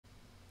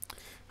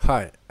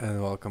Hi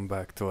and welcome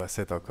back to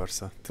Assetto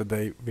Corsa.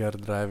 Today we are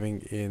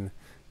driving in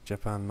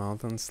Japan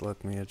mountains.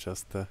 Let me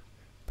adjust the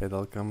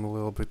pedal cam a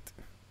little bit.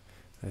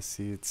 I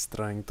see it's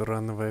trying to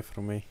run away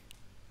from me.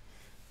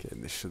 Okay,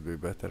 this should be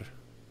better.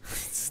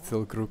 It's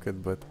still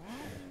crooked, but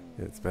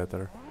it's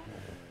better.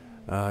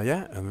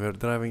 Yeah, and we're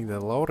driving the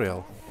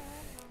L'Oreal.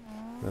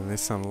 The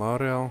Nissan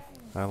L'Oreal.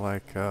 I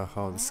like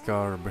how this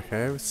car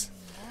behaves.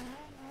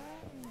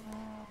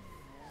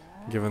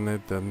 Given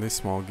it the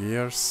Nismo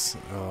gears,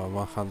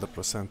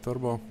 100%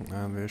 turbo,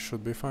 and we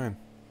should be fine.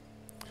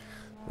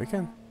 We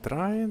can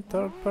try in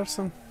third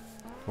person.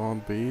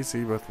 Won't be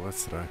easy, but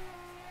let's try.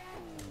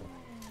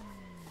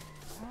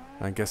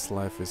 I guess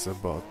life is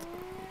about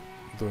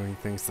doing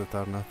things that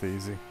are not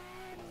easy.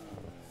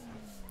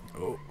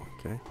 Oh,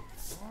 okay.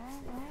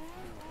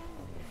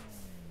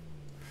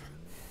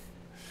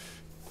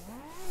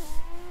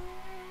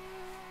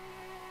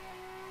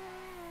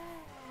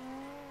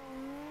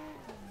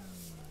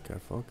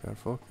 Careful,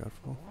 careful,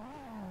 careful.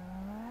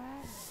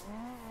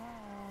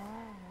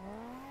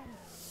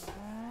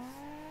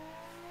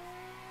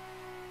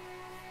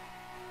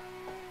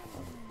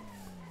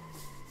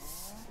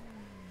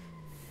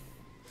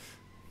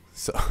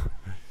 So,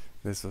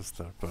 this was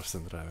third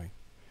person driving.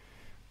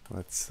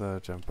 Let's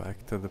jump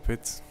back to the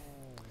pits.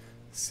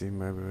 See,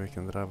 maybe we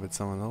can drive with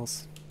someone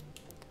else.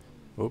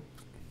 Oop.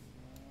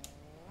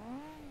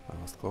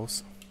 That was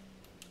close.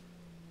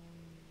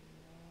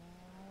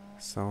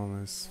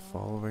 Someone is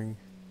following,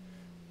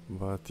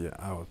 but yeah,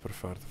 I would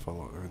prefer to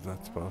follow if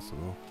that's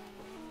possible.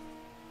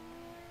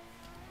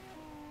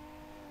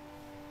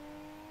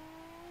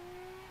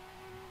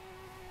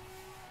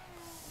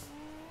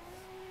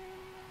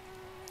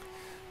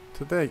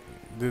 Today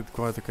did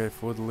quite okay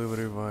food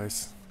delivery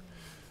wise.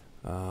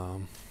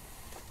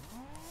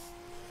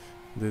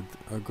 Did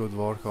a good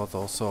workout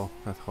also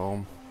at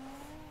home.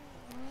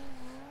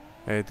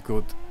 Ate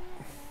good.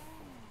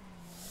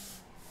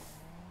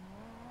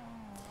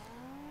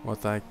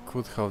 What I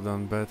could have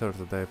done better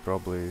today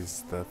probably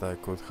is that I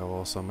could have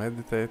also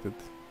meditated.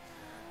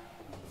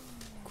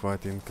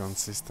 Quite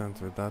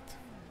inconsistent with that.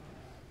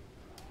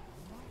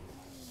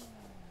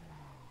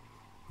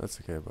 That's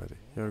okay, buddy.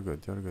 You're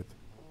good, you're good.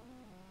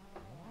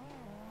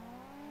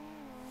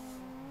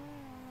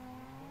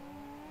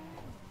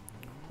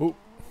 Ooh.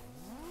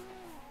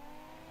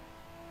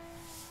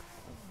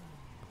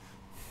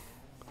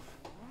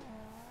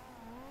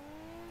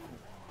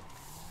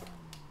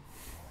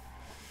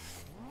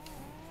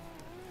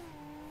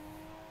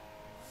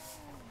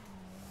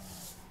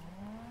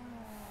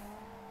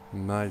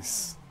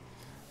 Nice.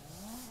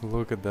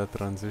 Look at that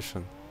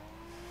transition.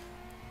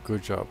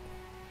 Good job.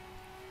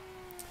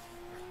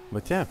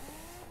 But yeah.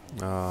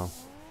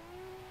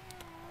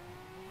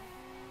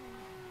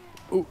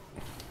 Ooh.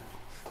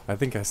 I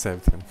think I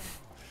saved him.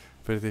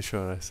 Pretty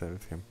sure I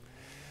saved him.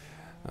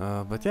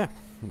 But yeah.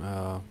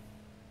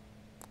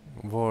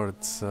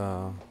 Words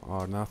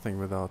are nothing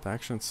without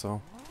action,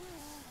 so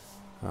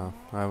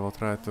I will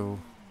try to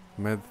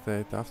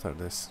meditate after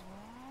this.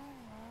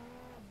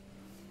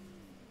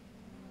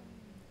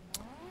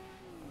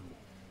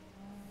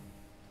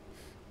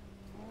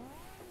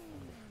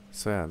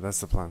 So yeah, that's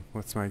the plan.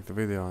 Let's make the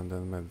video and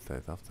then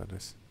meditate after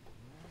this.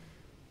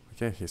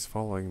 Okay, he's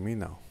following me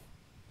now.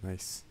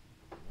 Nice.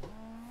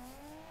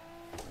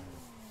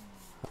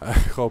 I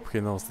hope he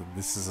knows that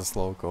this is a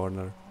slow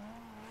corner.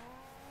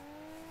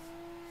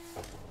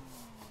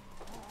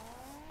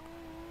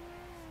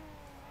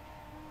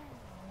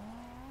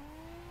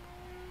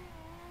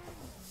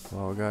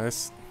 Well,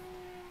 guys.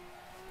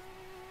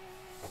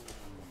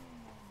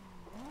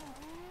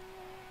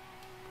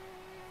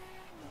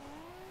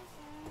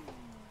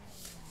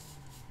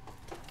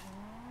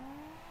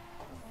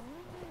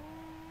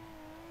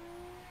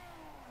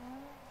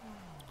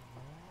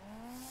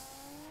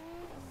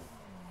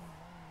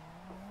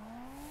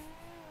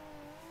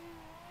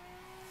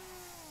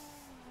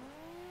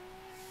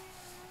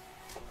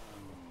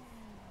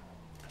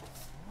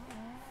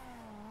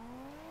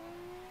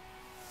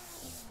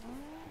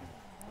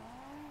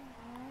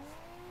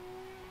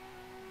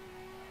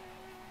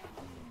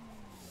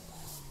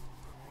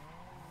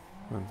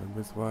 Went a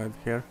bit wide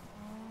here.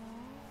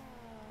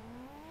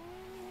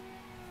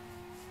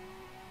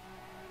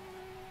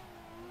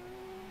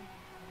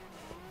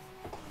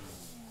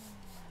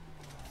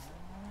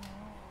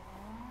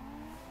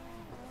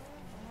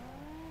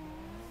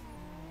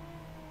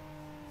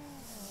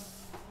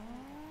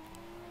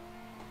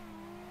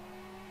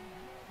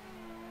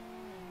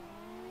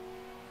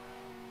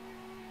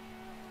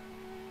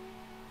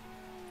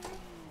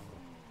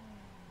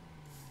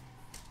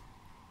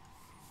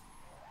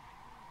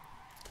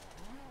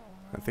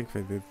 I think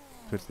we did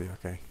pretty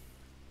okay.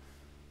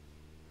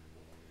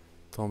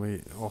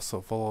 Tommy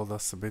also followed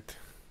us a bit.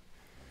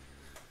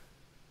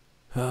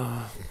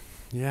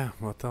 Yeah,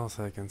 what else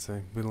I can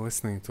say? Been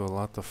listening to a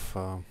lot of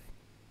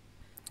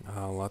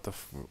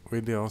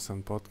videos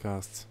and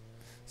podcasts,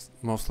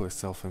 mostly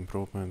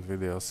self-improvement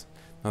videos.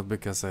 Not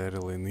because I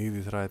really need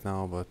it right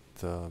now, but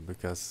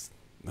because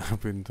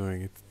I've been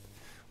doing it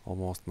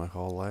almost my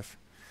whole life.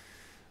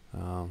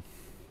 Um,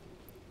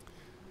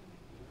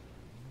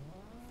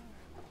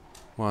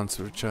 Once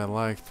which I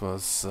liked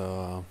was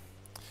the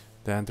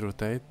Andrew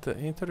Tate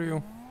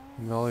interview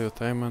in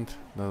Valuetainment.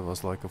 That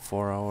was like a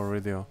 4-hour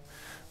video.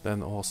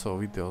 Then also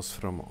videos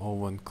from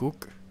Owen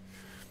Cook,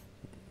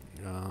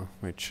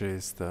 which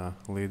is the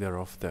leader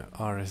of the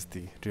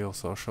RSD, Real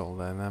Social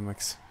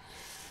Dynamics,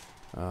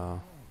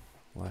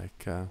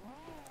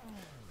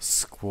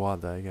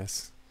 squad, I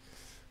guess.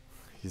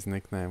 His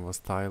nickname was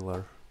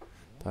Tyler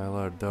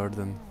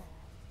Durden.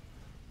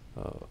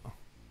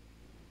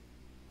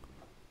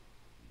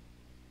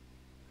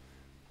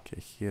 Okay,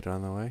 he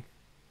ran away.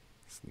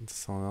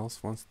 Someone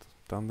else wants to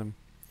tandem.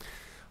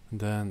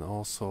 Then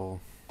also,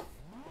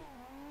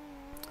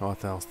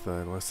 what else did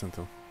I listen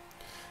to?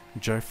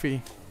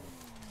 Jeffy,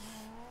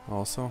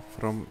 also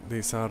from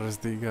these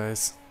RSD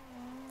guys.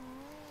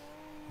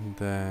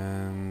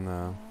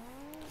 Then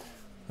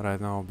right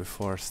now,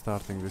 before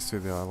starting this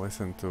video, I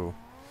listened to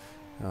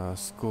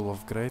School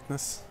of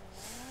Greatness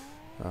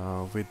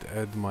with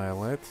Ed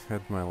Milet.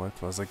 Ed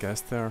Milet was a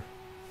guest there.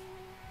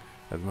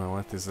 Ed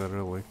Milet is a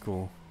really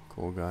cool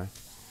guy.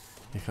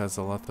 He has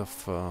a lot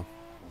of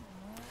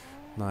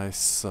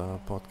nice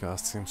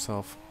podcasts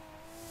himself.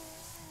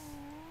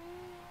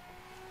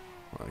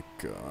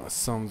 Like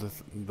some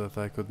that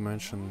I could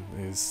mention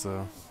is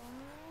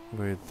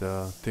with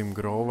Tim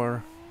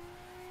Grover,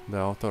 the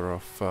author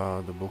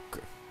of the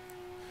book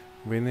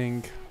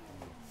Winning,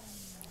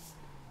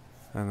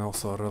 and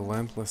also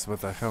Relentless,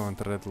 but I haven't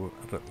read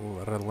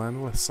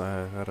Relentless.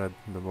 I read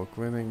the book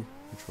Winning,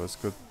 which was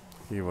good.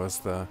 He was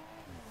the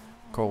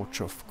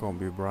coach of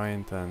Kobe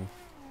Bryant, and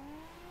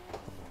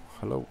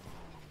hello,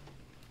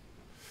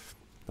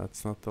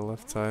 that's not the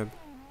left side.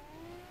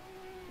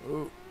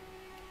 Ooh.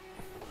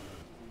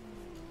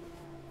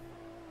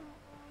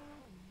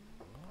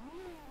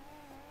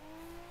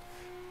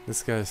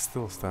 This guy is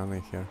still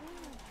standing here.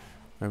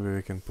 Maybe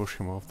we can push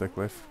him off the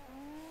cliff.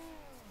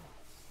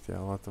 Yeah,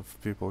 a lot of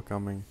people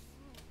coming.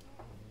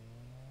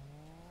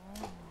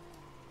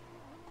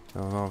 I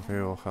don't know if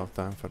we will have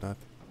time for that,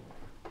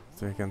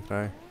 so we can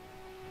try.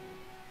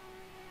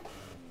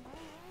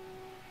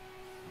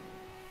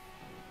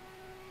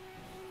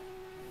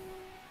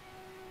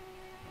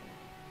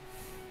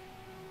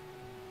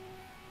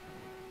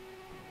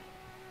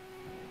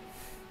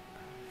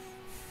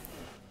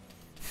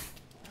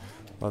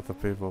 A lot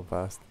of people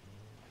passed.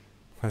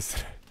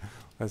 Let's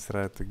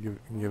try to give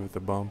it a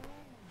bump.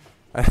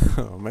 I don't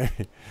know,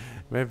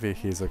 maybe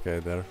he's okay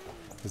there.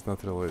 He's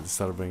not really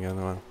disturbing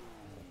anyone.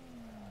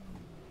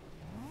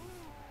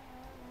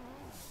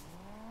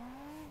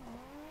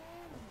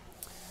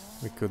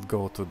 We could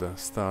go to the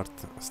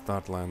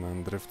start line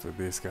and drift with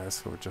these guys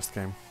who just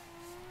came.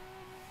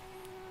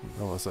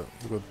 That was a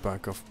good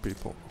pack of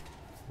people.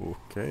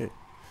 Okay,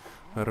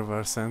 a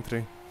reverse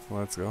entry.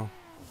 Let's go.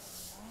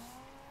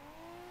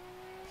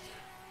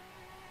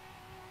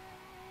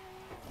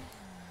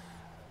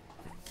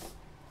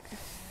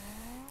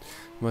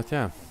 But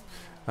yeah,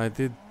 I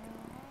did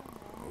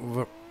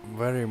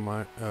very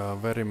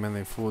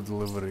many food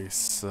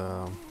deliveries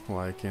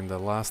like in the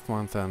last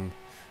month, and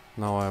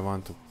now I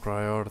want to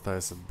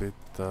prioritize a bit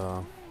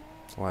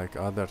like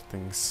other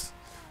things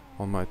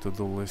on my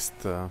to-do list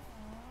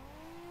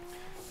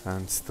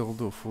and still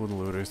do food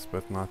deliveries,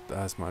 but not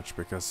as much,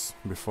 because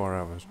before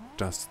I was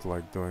just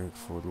like doing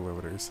food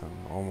deliveries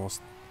and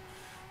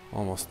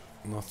almost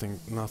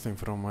nothing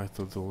from my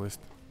to-do list.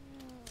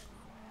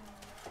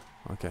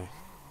 Okay.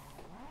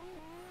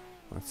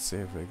 Let's see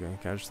if we can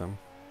catch them.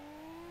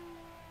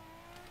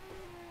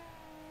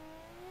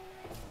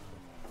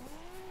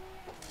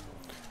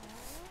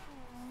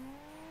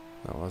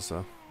 That was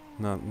a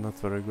not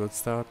very good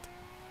start.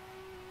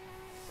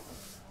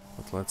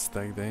 But let's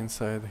take the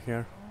inside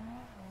here.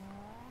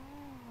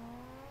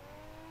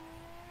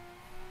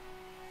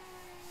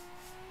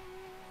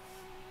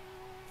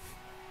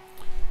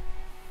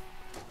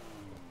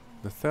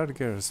 The third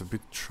gear is a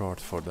bit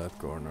short for that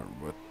corner,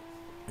 but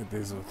it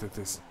is what it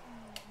is.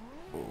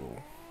 Oh.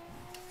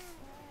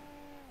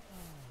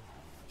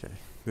 Okay,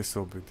 this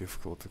will be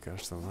difficult to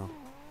catch them now,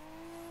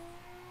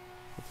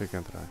 but we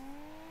can try.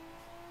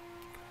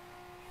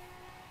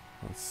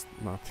 Let's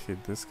not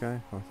hit this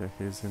guy. Okay,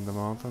 he's in the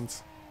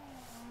mountains.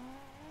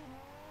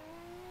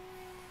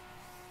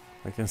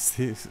 I can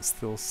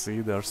still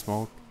see their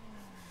smoke.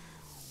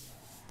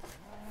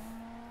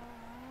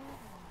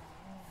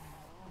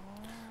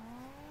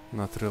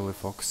 Not really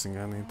focusing.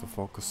 I need to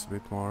focus a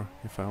bit more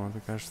if I want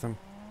to catch them.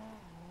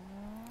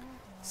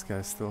 This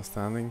guy's still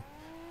standing,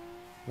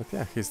 but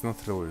yeah, he's not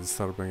really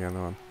disturbing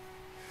anyone.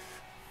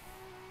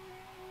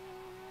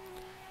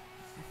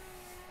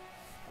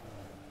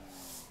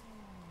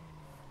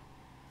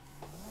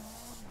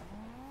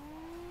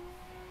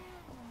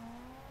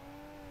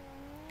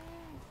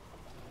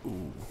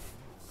 Ooh.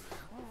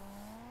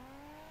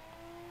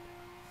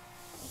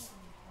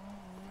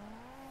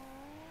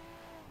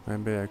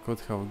 Maybe I could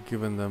have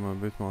given them a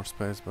bit more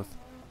space, but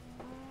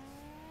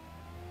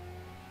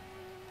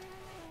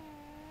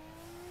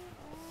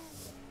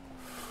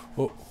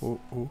oh.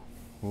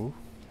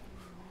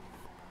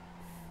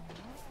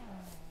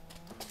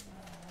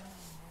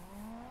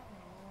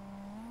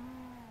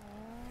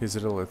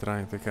 He's really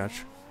trying to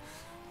catch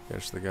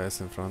the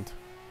guys in front.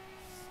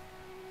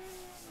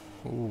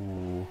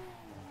 Ooh.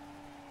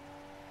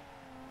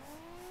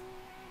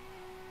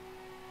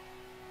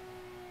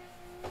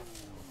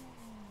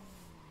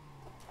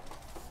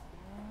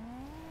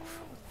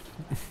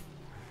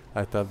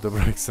 I tapped the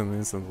brakes and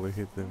instantly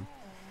hit him.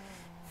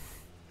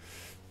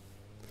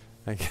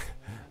 I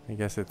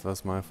guess it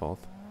was my fault.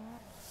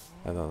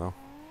 I don't know.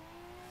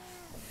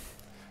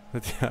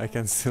 But yeah, I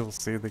can still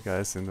see the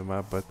guys in the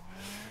map, but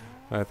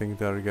I think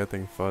they're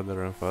getting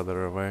further and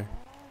further away.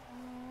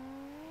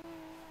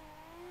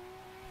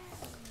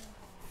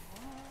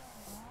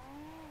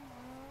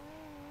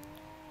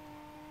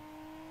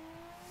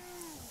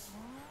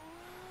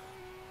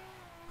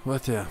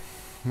 But yeah,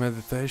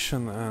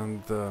 meditation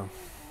and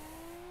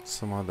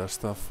some other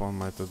stuff on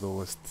my to-do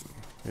list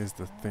is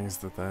the things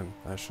that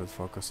I should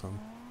focus on.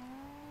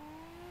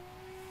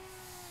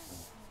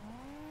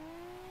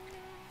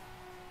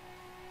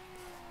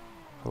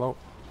 Hello?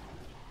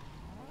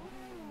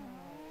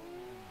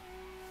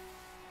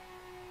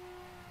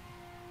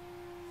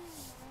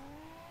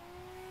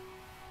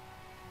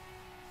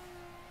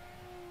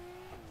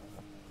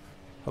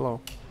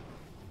 Hello?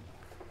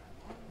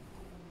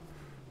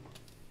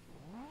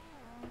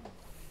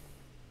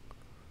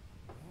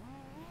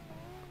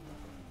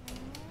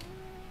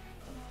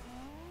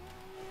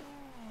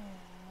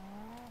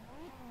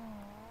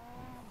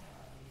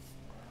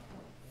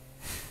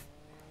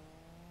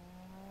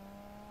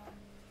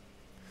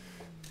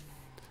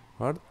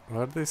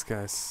 Are these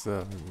guys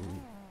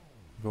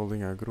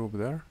building a group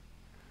there?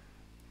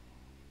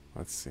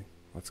 Let's see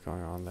what's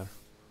going on there.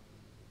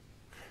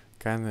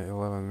 Kinda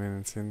 11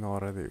 minutes in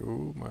already.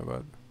 Ooh, my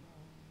bad.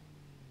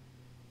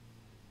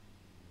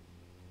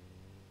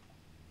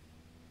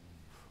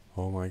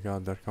 Oh my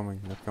god, they're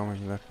coming.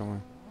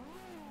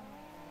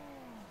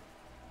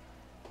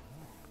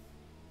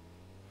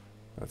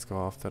 Let's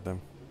go after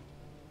them.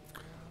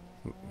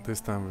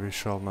 This time we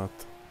shall not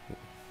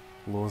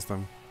lose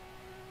them.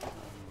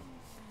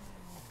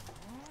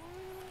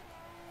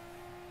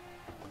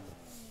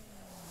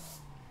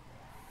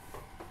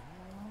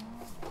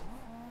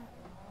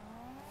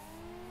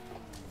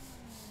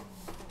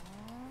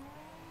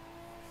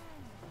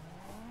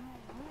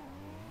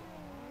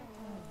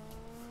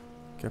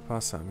 ¿Qué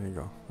pasa,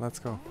 amigo? Let's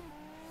go.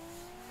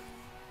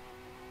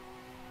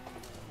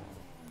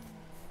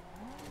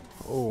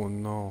 Oh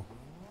no.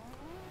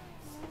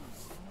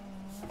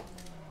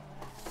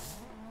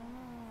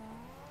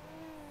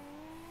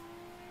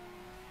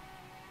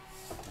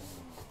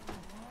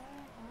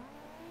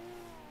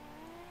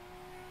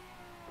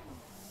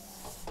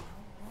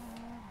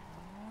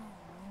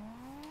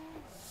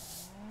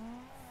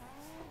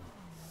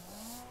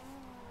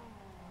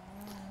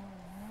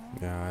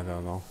 Yeah, I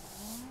don't know.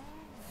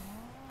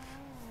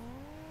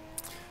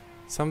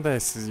 Some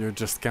days you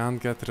just can't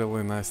get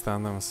really nice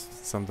tandems.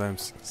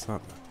 Sometimes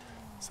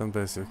some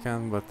days you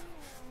can, but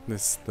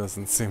this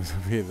doesn't seem to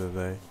be the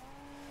day.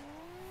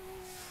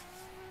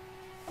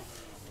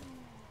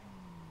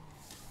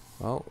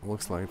 Well,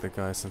 looks like the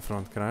guys in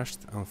front crashed.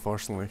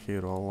 Unfortunately, he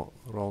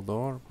rolled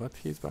over, but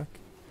he's back.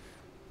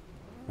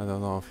 I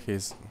don't know if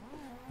his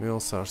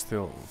wheels are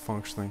still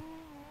functioning.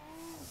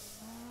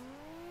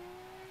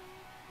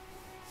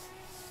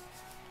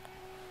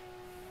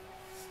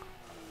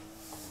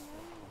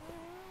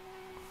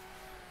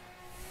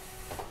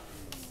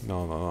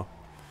 No.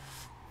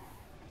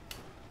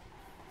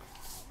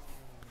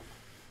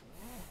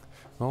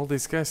 All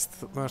these guys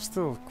are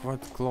still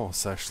quite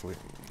close, actually.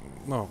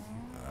 No,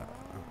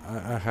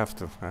 I have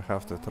to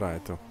try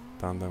to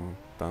tandem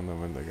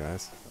with the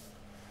guys.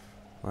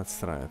 Let's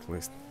try at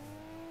least.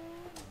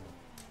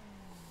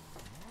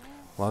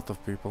 Lot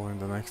of people in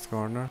the next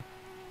corner.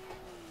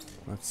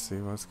 Let's see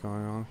what's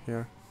going on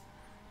here.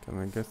 Can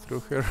I get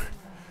through here?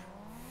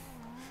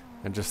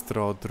 I just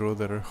rode through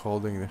there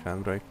holding the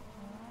handbrake.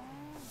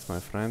 It's my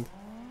friend.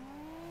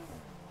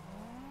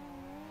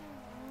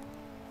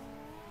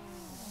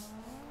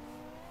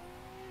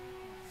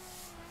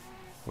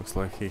 Looks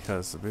like he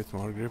has a bit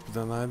more grip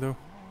than I do.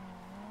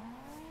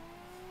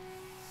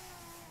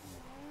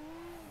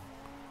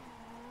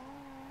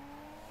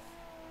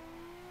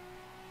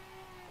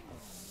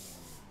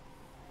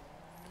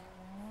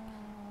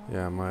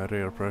 Yeah, my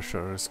rear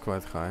pressure is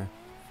quite high,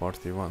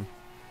 41.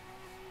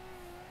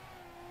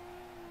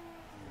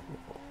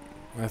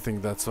 I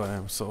think that's why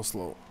I'm so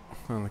slow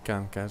and I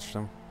can't catch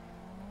them.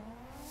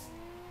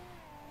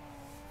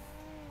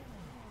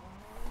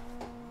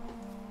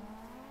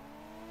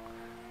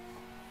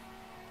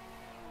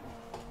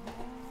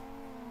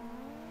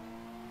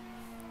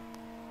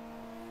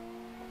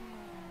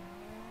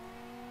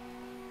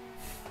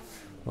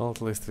 Well,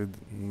 at least we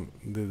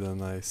did a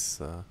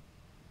nice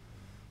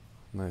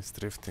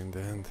drift in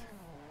the end.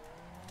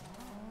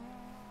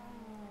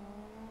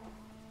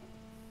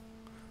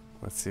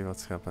 Let's see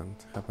what's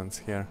happens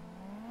here.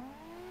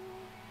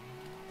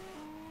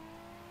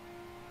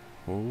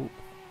 Ooh.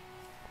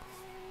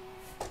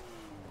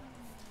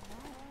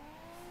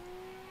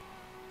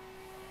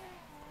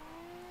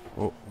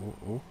 Oh.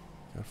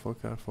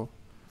 Careful.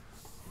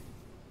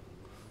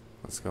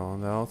 Let's go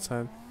on the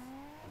outside.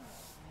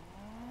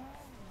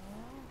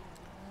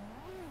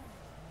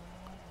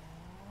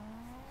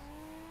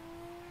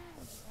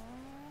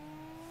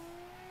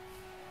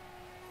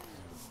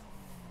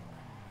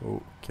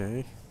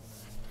 Okay.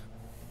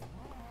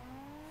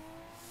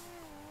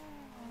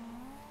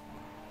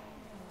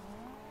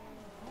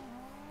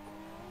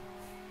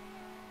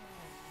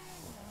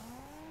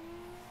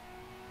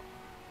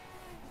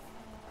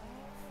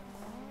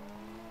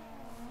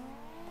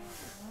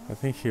 I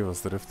think he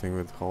was drifting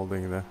with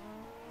holding the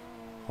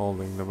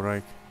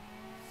brake.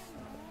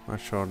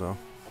 Not sure though.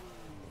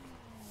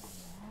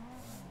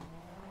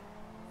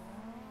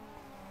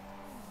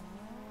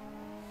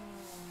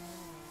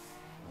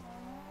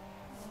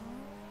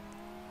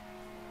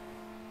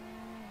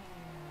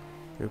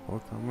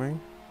 People coming,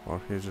 or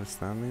he's just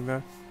standing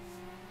there.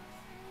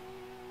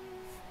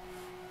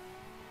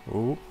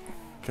 Ooh,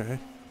 okay.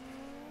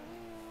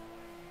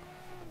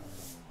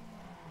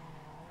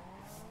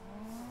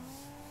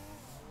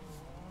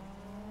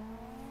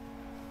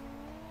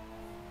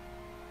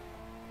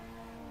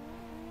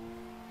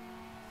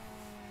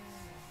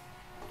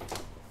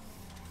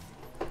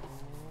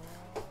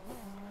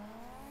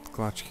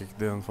 Clutch kick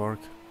didn't work.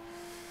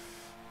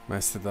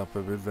 Messed it up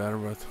a bit there,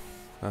 but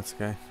that's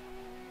okay.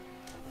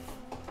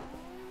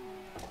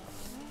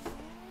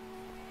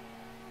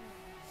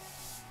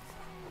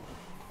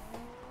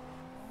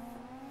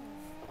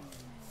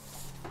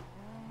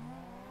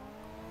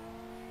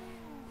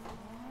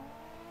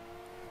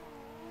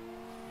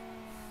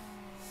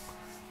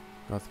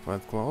 Got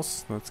quite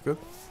close, that's good.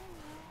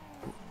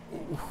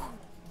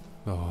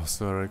 Oh, it's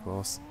very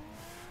close.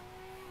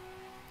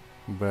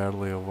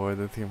 Barely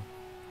avoided him.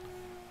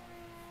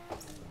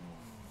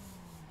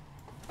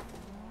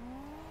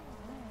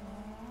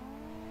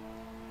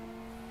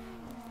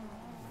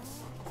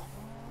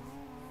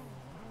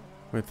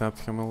 We tapped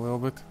him a little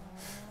bit.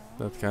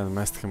 That kind of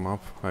messed him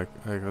up. I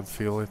could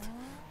feel it.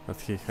 But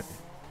he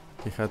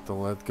had to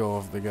let go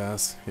of the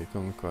gas. He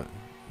couldn't quite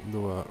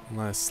do a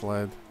nice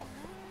slide.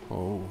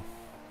 Oh,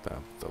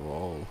 tapped the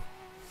wall.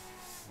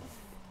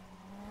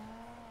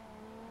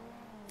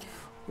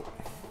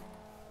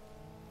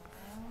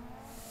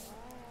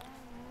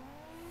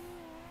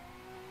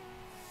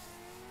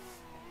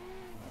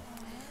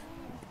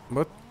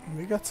 But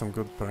we got some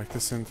good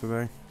practice in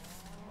today.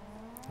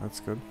 That's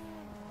good.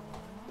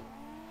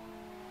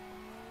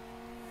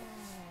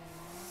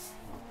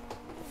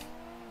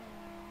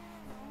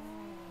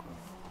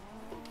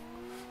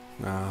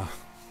 Nah.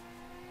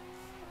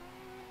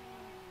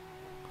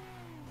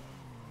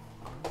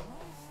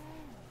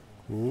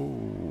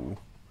 Ooh.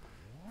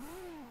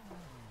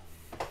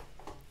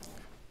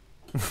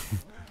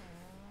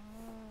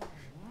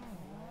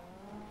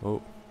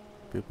 Oh,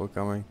 people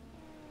coming.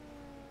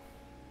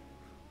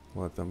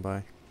 Let them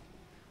by.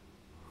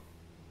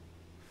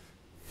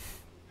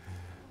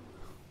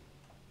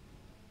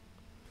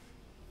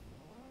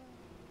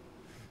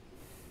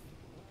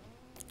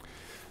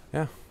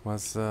 Yeah,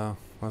 was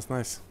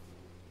nice.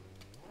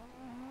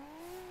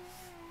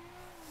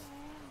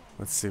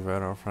 Let's see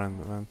where our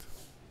friend went.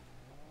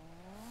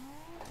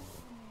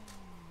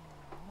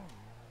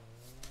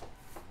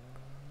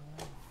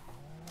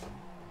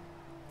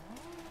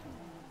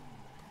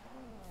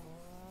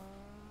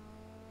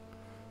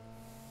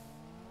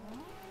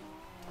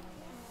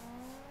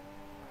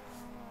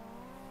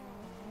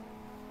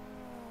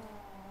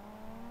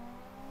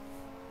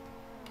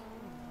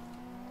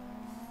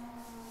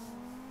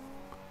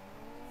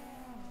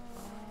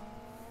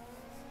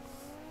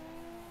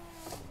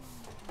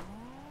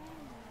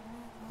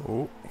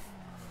 Oh,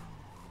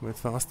 bit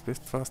fast, bit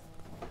fast.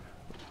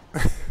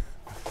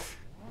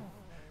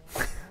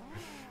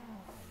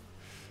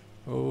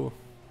 Oh,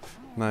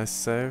 nice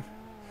save,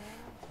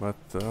 but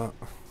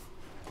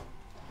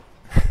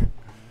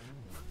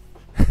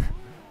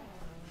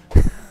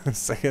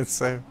second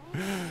save.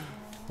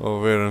 Oh,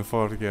 we're in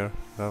fourth gear.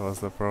 That was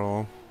the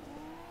problem.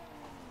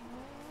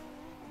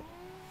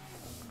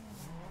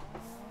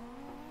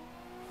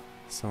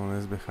 Someone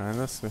is behind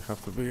us. We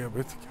have to be a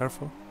bit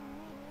careful.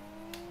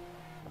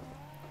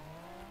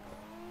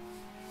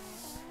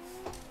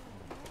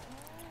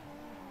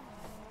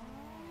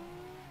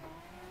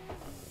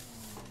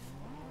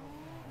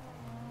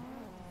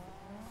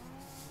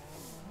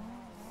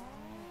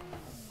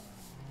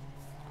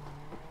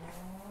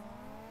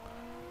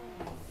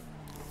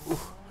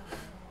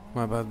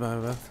 My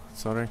bad,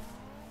 sorry.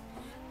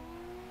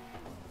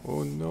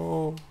 Oh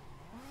no!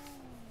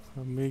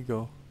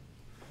 Amigo.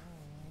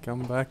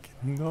 Come back,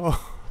 no!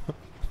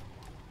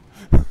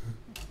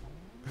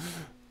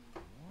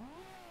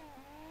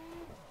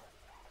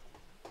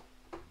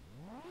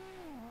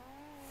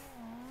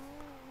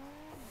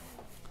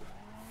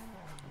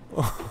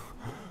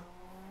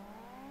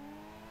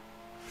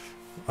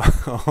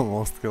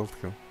 Almost killed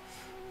him.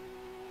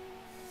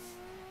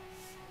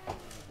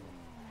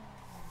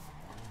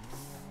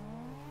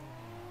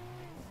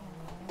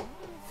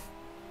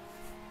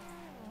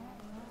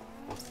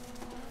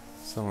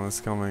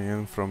 Someone's coming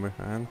in from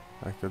behind.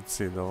 I could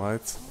see the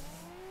lights.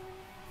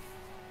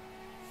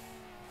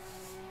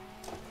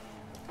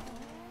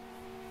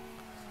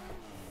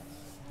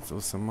 do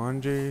some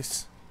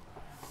mungies.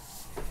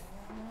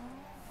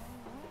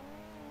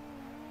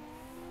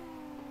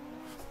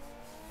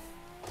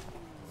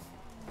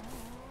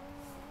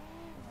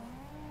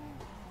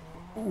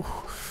 Ooh,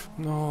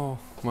 no,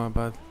 my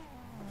bad.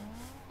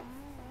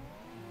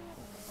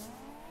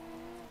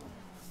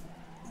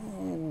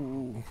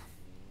 Ooh.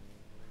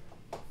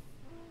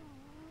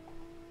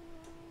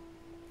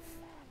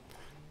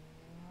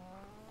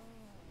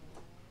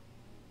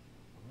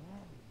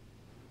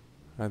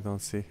 I don't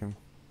see him.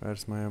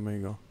 Where's my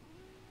amigo?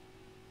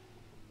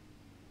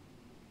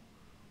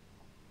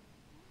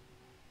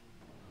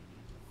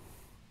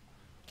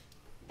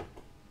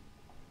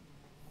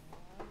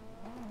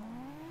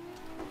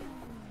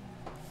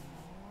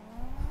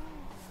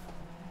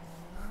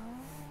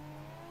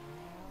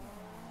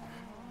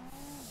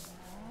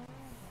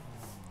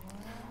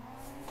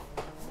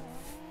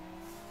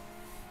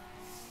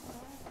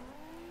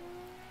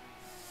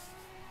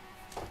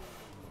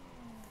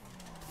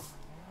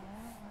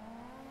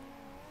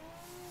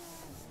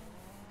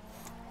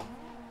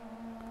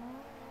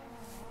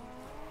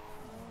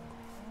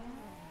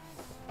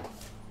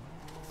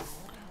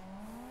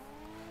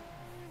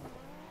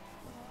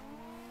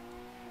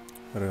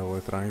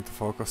 Really trying to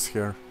focus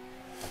here.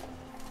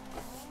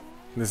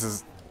 This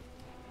is...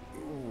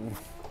 Ooh.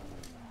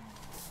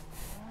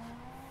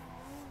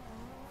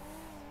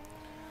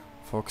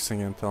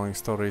 Focusing and telling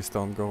stories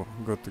don't go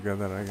good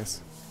together, I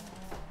guess.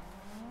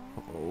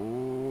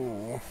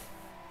 Oh,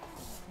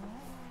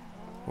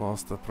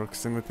 lost the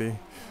proximity.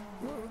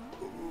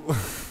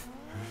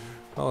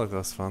 Well, it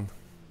was fun.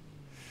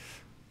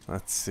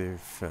 Let's see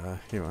if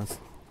he wants...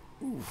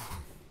 Oof.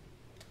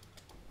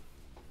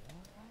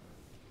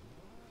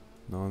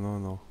 No, no,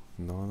 no.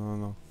 No, no,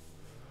 no.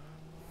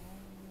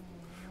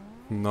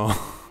 No.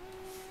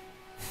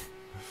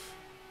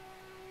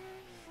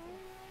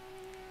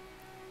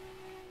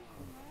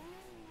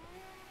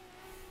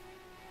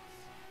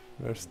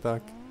 We're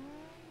stuck.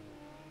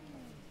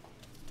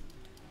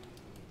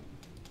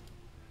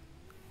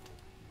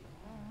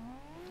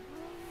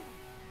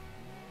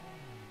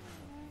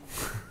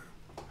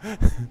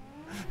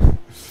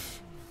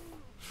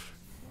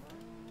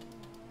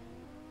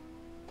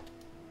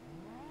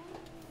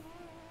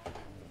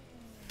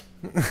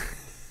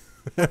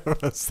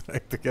 Everyone's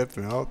trying to get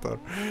me out,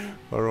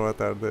 or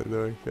what are they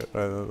doing here? I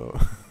don't know.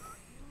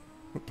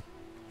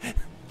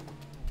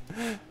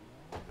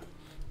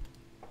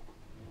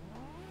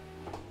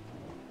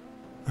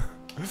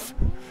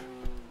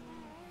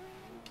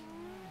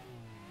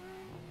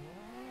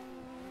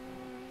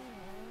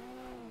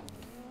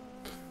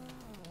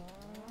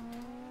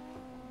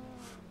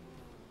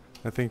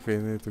 I think we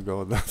need to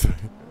go that way.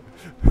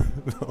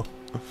 No.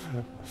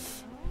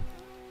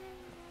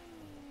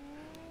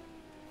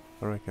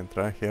 Or I can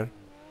try here.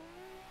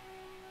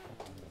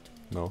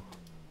 No.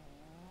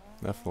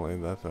 Definitely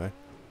that way.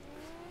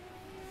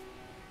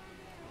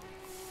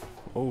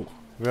 Oh,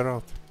 we're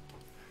out.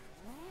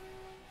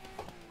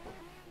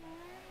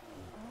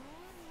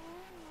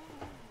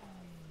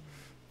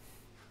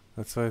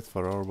 Let's wait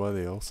for our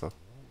buddy also.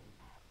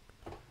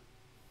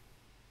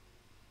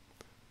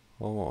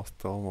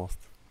 Almost, almost.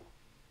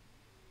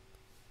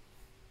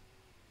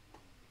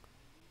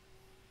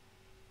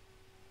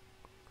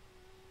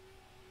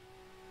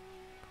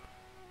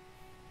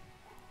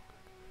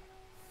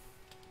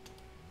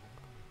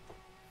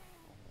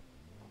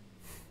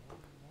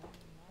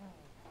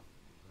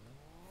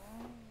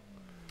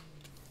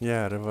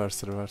 Yeah,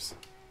 reverse, reverse.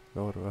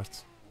 Go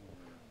reverse.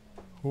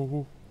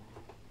 Ooh.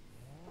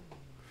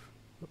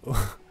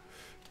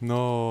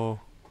 No.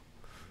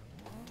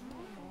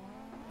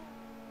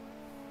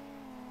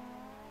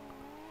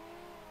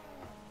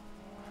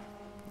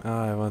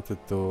 I wanted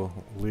to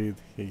lead.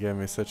 He gave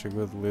me such a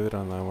good lead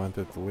run. I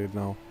wanted to lead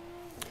now.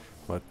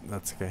 But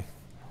that's okay.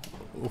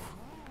 Oof.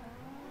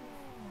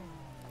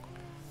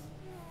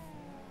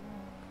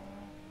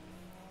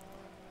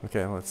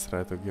 Okay, let's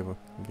try to give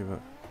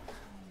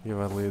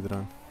a lead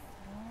run.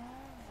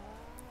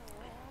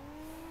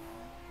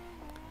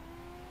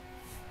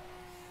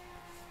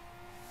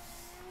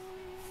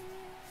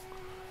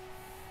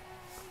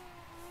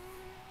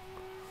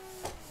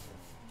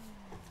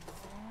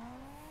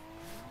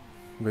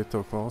 Bit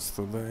too close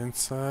to the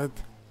inside.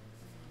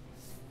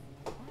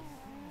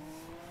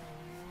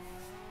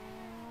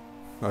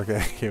 Okay,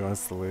 he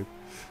wants to lead.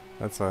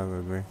 That's fine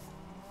with me.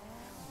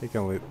 He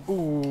can lead.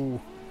 Ooh!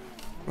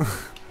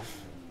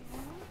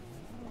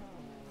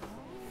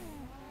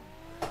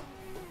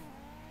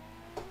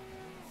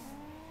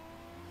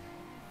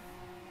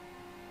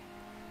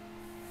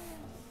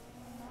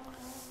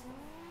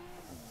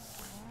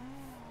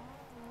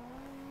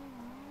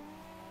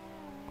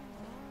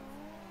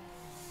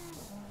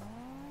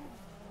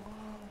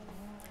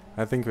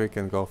 I think we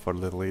can go for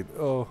the lead.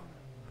 Oh!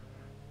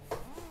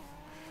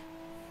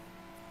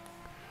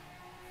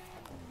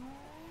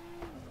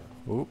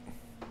 Ooh!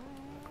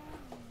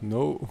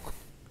 No!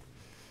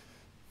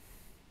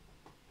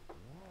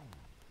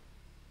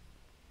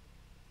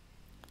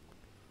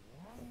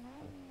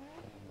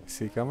 Is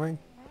he coming?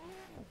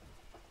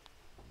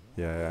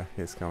 Yeah,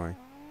 he's coming.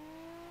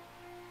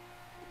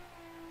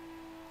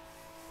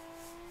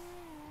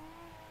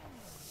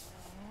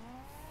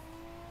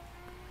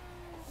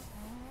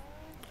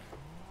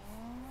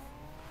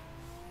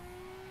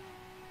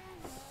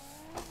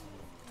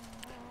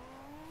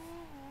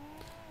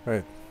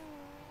 Wait,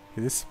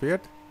 he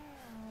disappeared?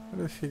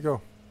 Where did he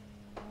go?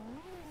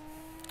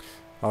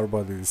 Our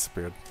body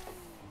disappeared.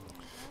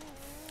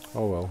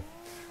 Oh well.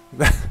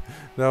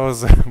 That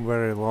was a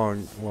very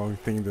long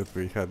thing that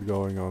we had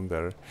going on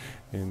there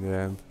in the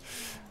end.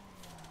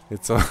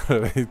 It's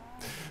already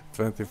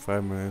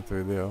 25-minute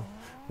video,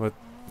 but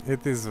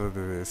it is what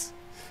it is.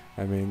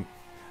 I mean,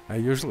 I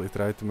usually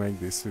try to make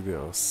these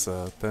videos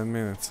 10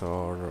 minutes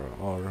or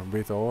a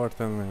bit over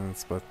 10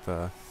 minutes, but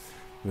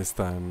this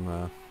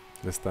time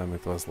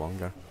it was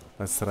longer.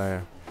 Let's try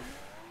a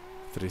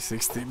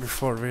 360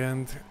 before we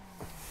end.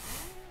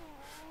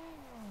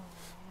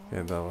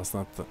 Yeah, that was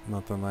not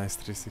a nice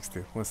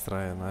 360. Let's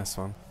try a nice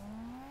one.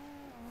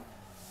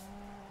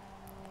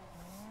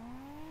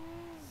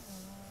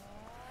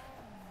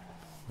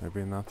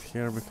 Maybe not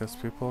here because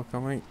people are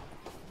coming.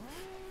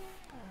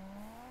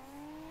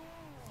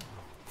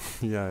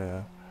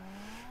 Yeah.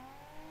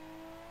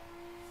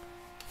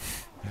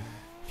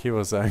 He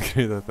was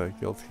angry that I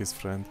killed his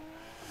friend,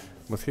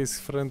 but his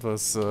friend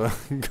was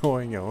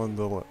going on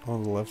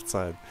the left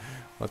side.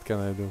 What can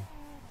I do?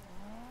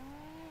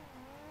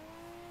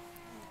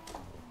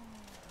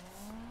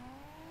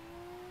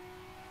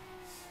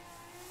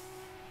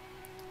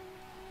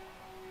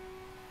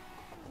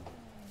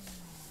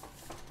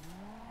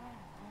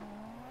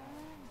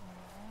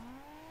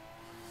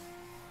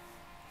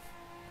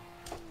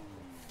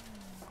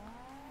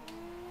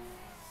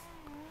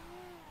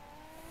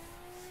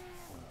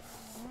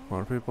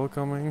 More people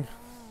coming.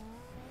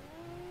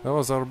 That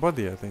was our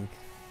body, I think.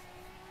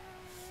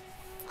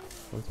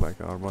 Looked like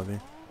our body.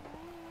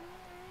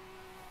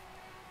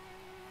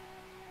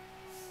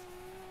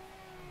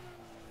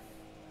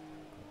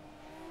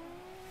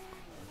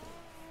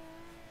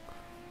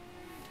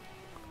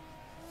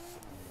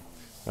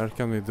 Where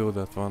can we do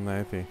that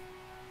 180?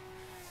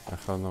 I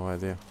have no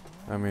idea.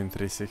 I mean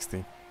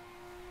 360.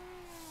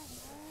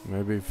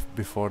 Maybe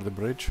before the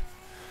bridge?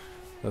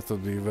 That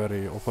would be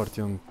very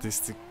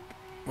opportunistic.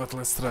 But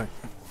let's try.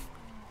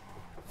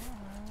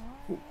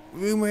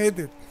 We made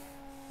it!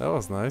 That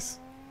was nice.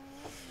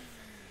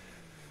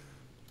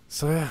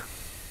 So yeah,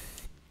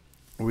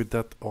 with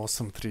that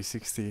awesome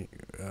 360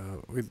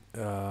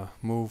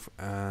 move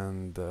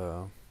and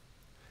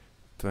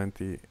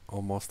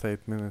almost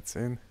 8 minutes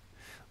in,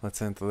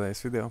 let's end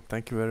today's video.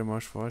 Thank you very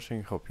much for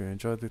watching, hope you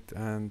enjoyed it,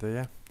 and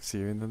yeah, see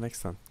you in the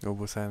next one.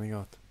 Ubu signing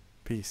out.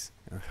 Peace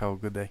and have a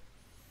good day.